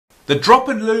the drop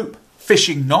and loop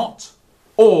fishing knot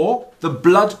or the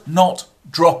blood knot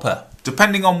dropper.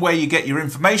 Depending on where you get your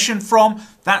information from,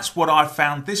 that's what I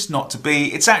found this knot to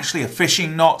be. It's actually a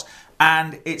fishing knot,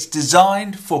 and it's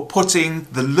designed for putting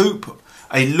the loop,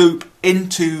 a loop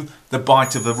into the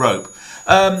bight of the rope.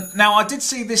 Now I did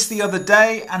see this the other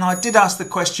day and I did ask the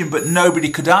question, but nobody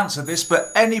could answer this.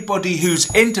 But anybody who's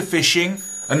into fishing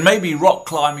and maybe rock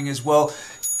climbing as well,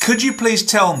 could you please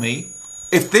tell me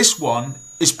if this one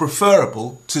is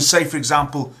preferable to, say for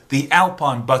example, the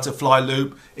alpine butterfly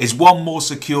loop? Is one more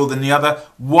secure than the other?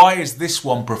 Why is this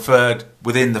one preferred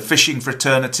within the fishing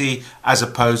fraternity as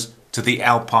opposed to the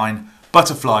alpine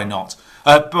butterfly knot?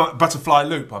 Butterfly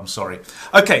loop, I'm sorry.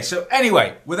 Okay, so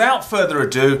anyway, without further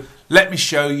ado, let me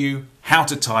show you how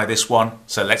to tie this one.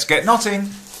 So let's get knotting.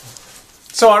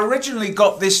 So I originally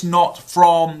got this knot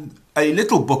from a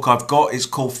little book I've got. It's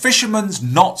called Fisherman's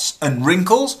Knots and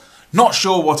Wrinkles. Not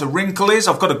sure what a wrinkle is.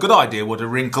 I've got a good idea what a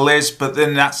wrinkle is, but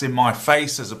then that's in my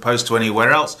face as opposed to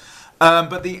anywhere else.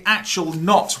 But the actual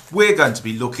knot we're going to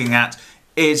be looking at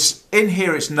is, in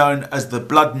here it's known as the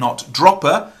blood knot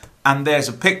dropper, and there's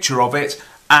a picture of it,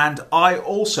 and I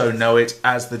also know it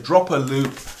as the dropper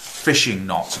loop fishing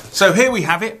knot. So here we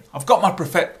have it. I've got my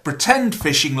pretend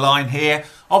fishing line here,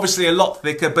 obviously a lot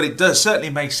thicker, but it certainly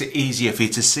makes it easier for you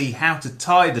to see how to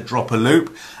tie the dropper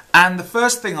loop. And the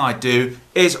first thing I do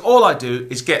is, all I do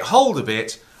is get hold of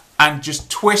it and just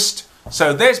twist.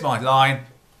 So there's my line,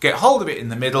 get hold of it in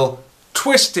the middle,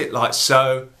 twist it like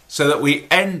so, so that we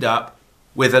end up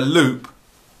with a loop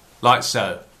like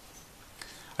so.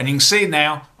 And you can see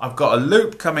now I've got a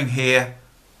loop coming here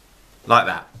like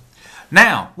that.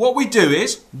 Now what we do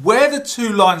is, where the two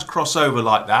lines cross over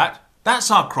like that,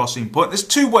 that's our crossing point. There's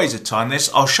two ways of tying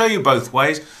this. I'll show you both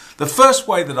ways. The first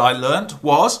way that I learned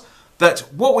was that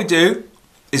what we do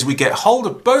is we get hold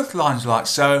of both lines like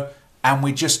so, and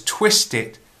we just twist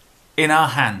it in our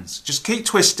hands. Just keep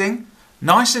twisting,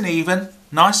 nice and even,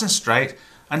 nice and straight,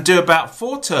 and do about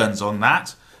 4 turns on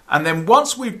that. And then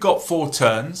once we've got 4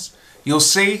 turns, you'll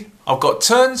see I've got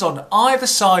turns on either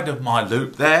side of my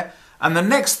loop there. And the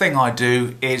next thing I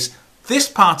do is, this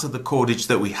part of the cordage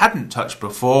that we hadn't touched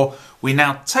before, we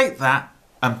now take that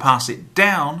and pass it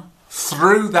down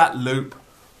through that loop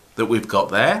that we've got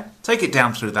there. Take it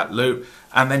down through that loop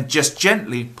and then just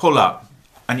gently pull up.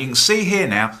 And you can see here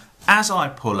now, as I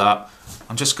pull up,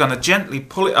 I'm just going to gently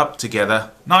pull it up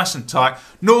together, nice and tight.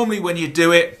 Normally when you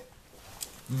do it,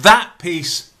 that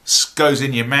piece goes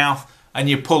in your mouth and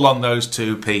you pull on those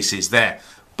 2 pieces there.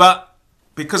 But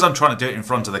because I'm trying to do it in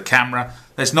front of the camera,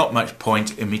 there's not much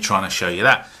point in me trying to show you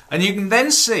that. And you can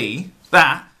then see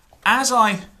that as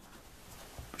I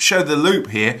show the loop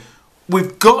here,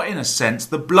 we've got, in a sense,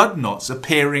 the blood knots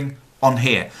appearing on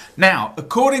here. Now,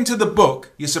 according to the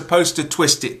book, you're supposed to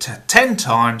twist it 10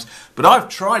 times, but I've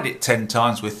tried it 10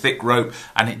 times with thick rope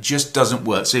and it just doesn't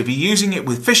work. So if you're using it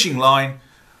with fishing line,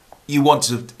 you want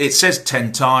to, it says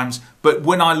 10 times, but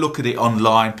when I look at it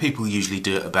online, people usually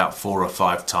do it about 4 or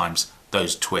 5 times,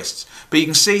 those twists. But you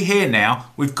can see here now,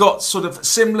 we've got sort of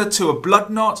similar to a blood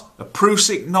knot, a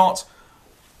Prusik knot,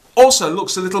 also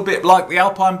looks a little bit like the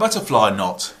alpine butterfly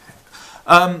knot.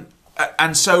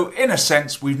 And so in a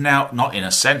sense, we've now, not in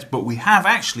a sense, but we have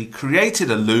actually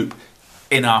created a loop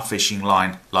in our fishing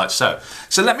line like so.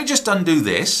 So let me just undo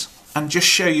this and just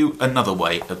show you another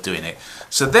way of doing it.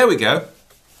 So there we go.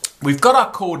 We've got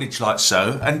our cordage like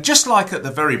so, and just like at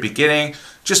the very beginning,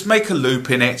 just make a loop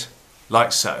in it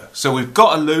like so. So we've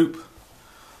got a loop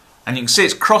and you can see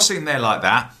it's crossing there like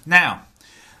that. Now,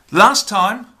 last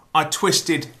time I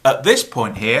twisted at this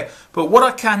point here, but what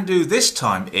I can do this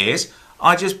time is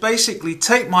I just basically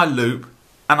take my loop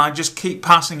and I just keep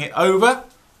passing it over,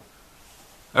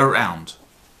 around.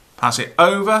 Pass it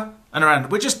over and around.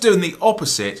 We're just doing the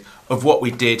opposite of what we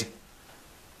did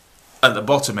at the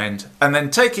bottom end, and then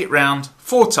take it round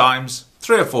 4 times,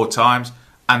 3 or 4 times,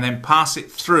 and then pass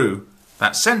it through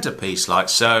that centre piece like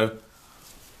so.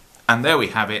 And there we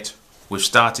have it. We've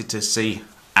started to see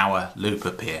our loop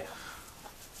appear.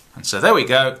 And so there we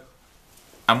go.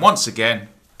 And once again,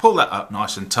 pull that up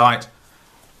nice and tight.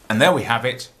 And there we have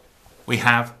it. We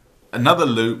have another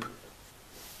loop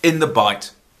in the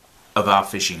bight of our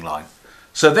fishing line.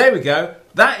 So there we go.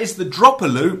 That is the dropper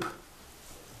loop,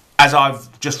 as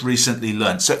I've just recently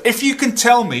learned. So if you can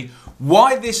tell me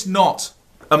why this knot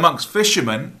amongst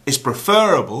fishermen is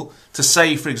preferable to,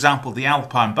 say, for example, the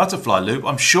alpine butterfly loop,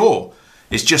 I'm sure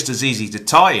it's just as easy to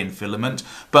tie in filament,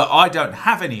 but I don't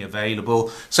have any available.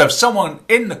 So if someone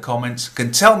in the comments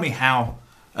can tell me how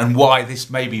and why this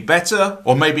may be better,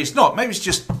 or maybe it's not, maybe it's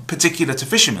just particular to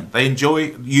fishermen. They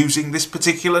enjoy using this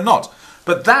particular knot.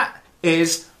 But that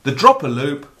is the dropper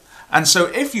loop. And so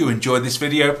if you enjoyed this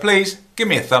video, please give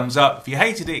me a thumbs up. If you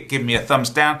hated it, give me a thumbs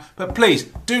down. But please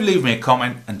do leave me a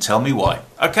comment and tell me why.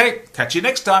 Okay, catch you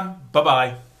next time.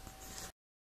 Bye-bye.